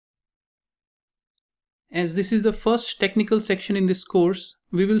As this is the first technical section in this course,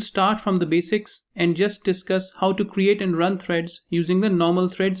 we will start from the basics and just discuss how to create and run threads using the normal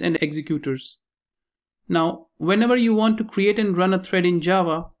threads and executors. Now, whenever you want to create and run a thread in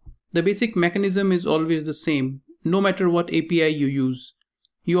Java, the basic mechanism is always the same, no matter what API you use.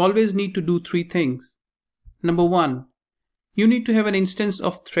 You always need to do three things. Number one, you need to have an instance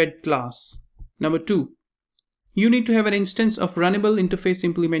of thread class. Number two, you need to have an instance of runnable interface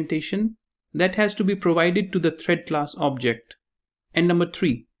implementation that has to be provided to the thread class object. And number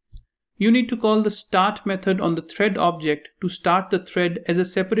three, you need to call the start method on the thread object to start the thread as a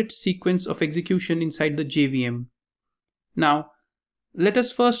separate sequence of execution inside the JVM. Now, let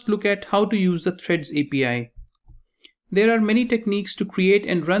us first look at how to use the Threads API. There are many techniques to create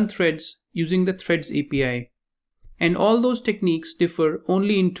and run threads using the Threads API. And all those techniques differ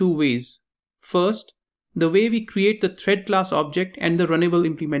only in two ways. First, the way we create the thread class object and the runnable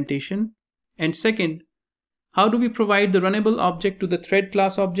implementation. And second, how do we provide the runnable object to the thread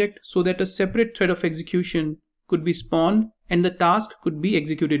class object so that a separate thread of execution could be spawned and the task could be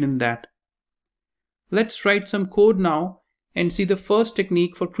executed in that. Let's write some code now and see the first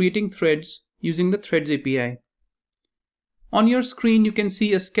technique for creating threads using the Threads API. On your screen, you can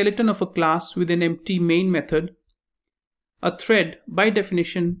see a skeleton of a class with an empty main method. A thread, by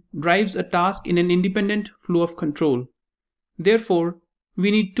definition, drives a task in an independent flow of control. Therefore,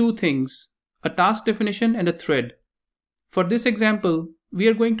 we need two things, a task definition and a thread. For this example, we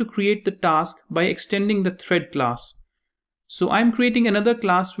are going to create the task by extending the thread class. So I'm creating another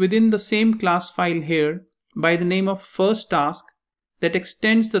class within the same class file here by the name of first task that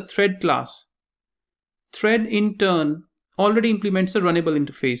extends the thread class. Thread in turn already implements a runnable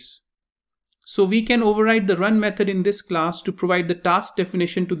interface. So we can override the run method in this class to provide the task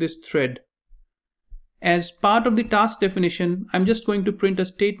definition to this thread. As part of the task definition, I'm just going to print a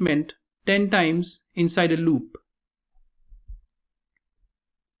statement 10 times inside a loop.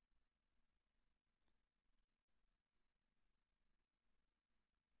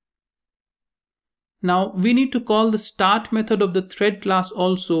 Now we need to call the start method of the thread class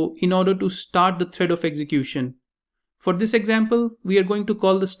also in order to start the thread of execution. For this example, we are going to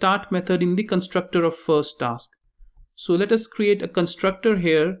call the start method in the constructor of first task. So let us create a constructor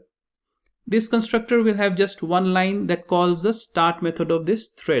here. This constructor will have just one line that calls the start method of this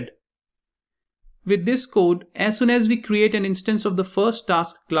thread. With this code, as soon as we create an instance of the first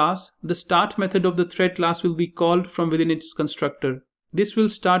task class, the start method of the thread class will be called from within its constructor. This will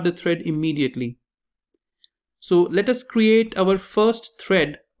start the thread immediately. So let us create our first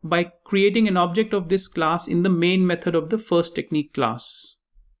thread by creating an object of this class in the main method of the first technique class.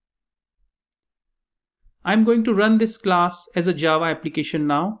 I'm going to run this class as a Java application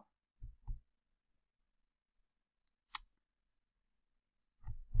now.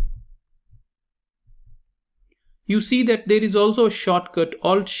 You see that there is also a shortcut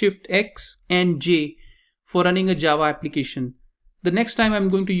Alt-Shift-X and J for running a Java application. The next time I'm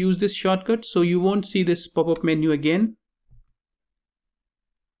going to use this shortcut, so you won't see this pop-up menu again.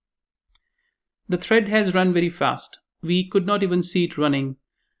 The thread has run very fast. We could not even see it running.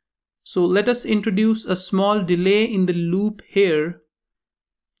 So let us introduce a small delay in the loop here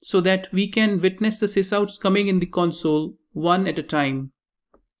so that we can witness the sysouts coming in the console one at a time.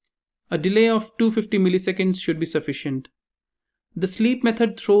 A delay of 250 milliseconds should be sufficient. The sleep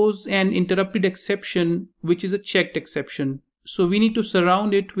method throws an interrupted exception, which is a checked exception. So we need to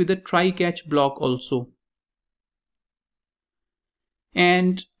surround it with a try-catch block also.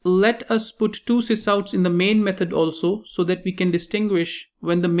 And let us put two sysouts in the main method also so that we can distinguish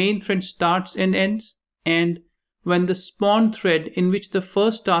when the main thread starts and ends and when the spawn thread in which the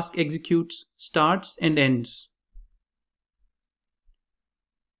first task executes starts and ends.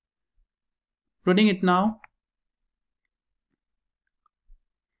 Running it now.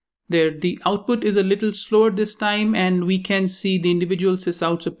 There, the output is a little slower this time and we can see the individual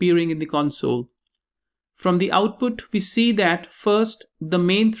sysouts appearing in the console. From the output, we see that first the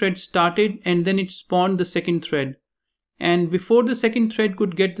main thread started and then it spawned the second thread. And before the second thread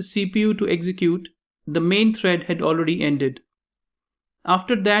could get the CPU to execute, the main thread had already ended.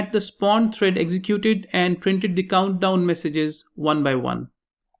 After that, the spawn thread executed and printed the countdown messages one by one.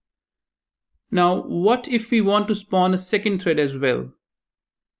 Now, what if we want to spawn a second thread as well?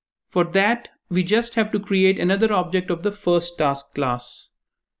 For that, we just have to create another object of the first task class.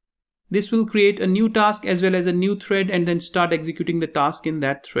 This will create a new task as well as a new thread and then start executing the task in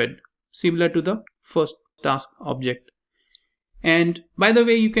that thread, similar to the first task object. And by the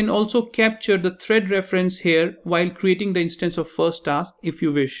way, you can also capture the thread reference here while creating the instance of first task if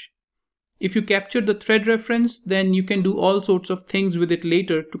you wish. If you capture the thread reference, then you can do all sorts of things with it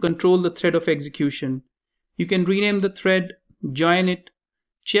later to control the thread of execution. You can rename the thread, join it,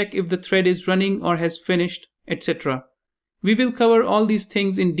 check if the thread is running or has finished, etc. We will cover all these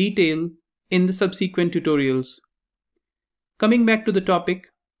things in detail in the subsequent tutorials. Coming back to the topic,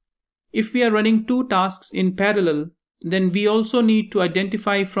 if we are running two tasks in parallel, then we also need to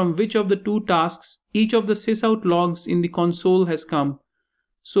identify from which of the two tasks each of the sysout logs in the console has come.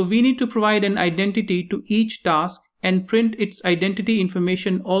 So we need to provide an identity to each task and print its identity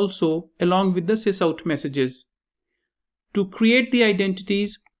information also along with the sysout messages. To create the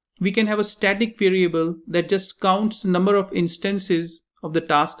identities, we can have a static variable that just counts the number of instances of the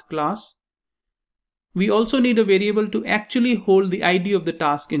task class. We also need a variable to actually hold the ID of the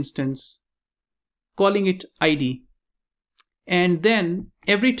task instance, calling it ID. And then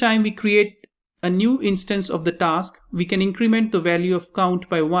every time we create a new instance of the task, we can increment the value of count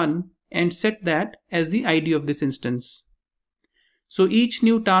by 1 and set that as the ID of this instance. So each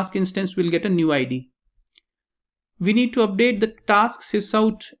new task instance will get a new ID. We need to update the task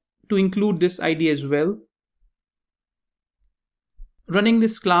sysout to include this ID as well. Running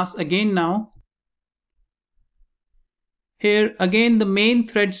this class again now. Here again the main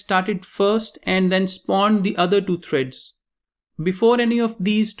thread started first and then spawned the other two threads. Before any of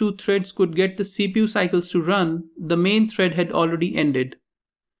these two threads could get the CPU cycles to run, the main thread had already ended.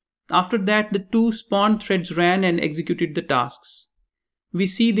 After that, the two spawned threads ran and executed the tasks. We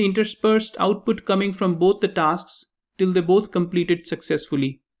see the interspersed output coming from both the tasks till they both completed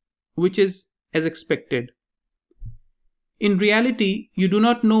successfully, which is as expected. In reality, you do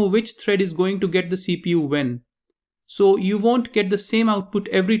not know which thread is going to get the CPU when. So you won't get the same output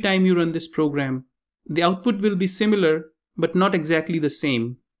every time you run this program. The output will be similar, but not exactly the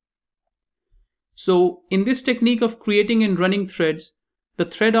same. So in this technique of creating and running threads, the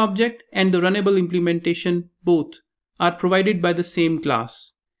thread object and the runnable implementation both are provided by the same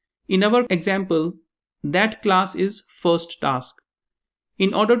class. In our example, that class is first task.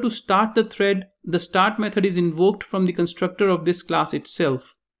 In order to start the thread, the start method is invoked from the constructor of this class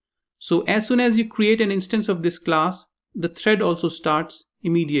itself. So as soon as you create an instance of this class, the thread also starts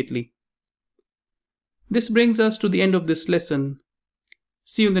immediately. This brings us to the end of this lesson.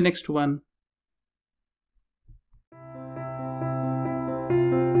 See you in the next one.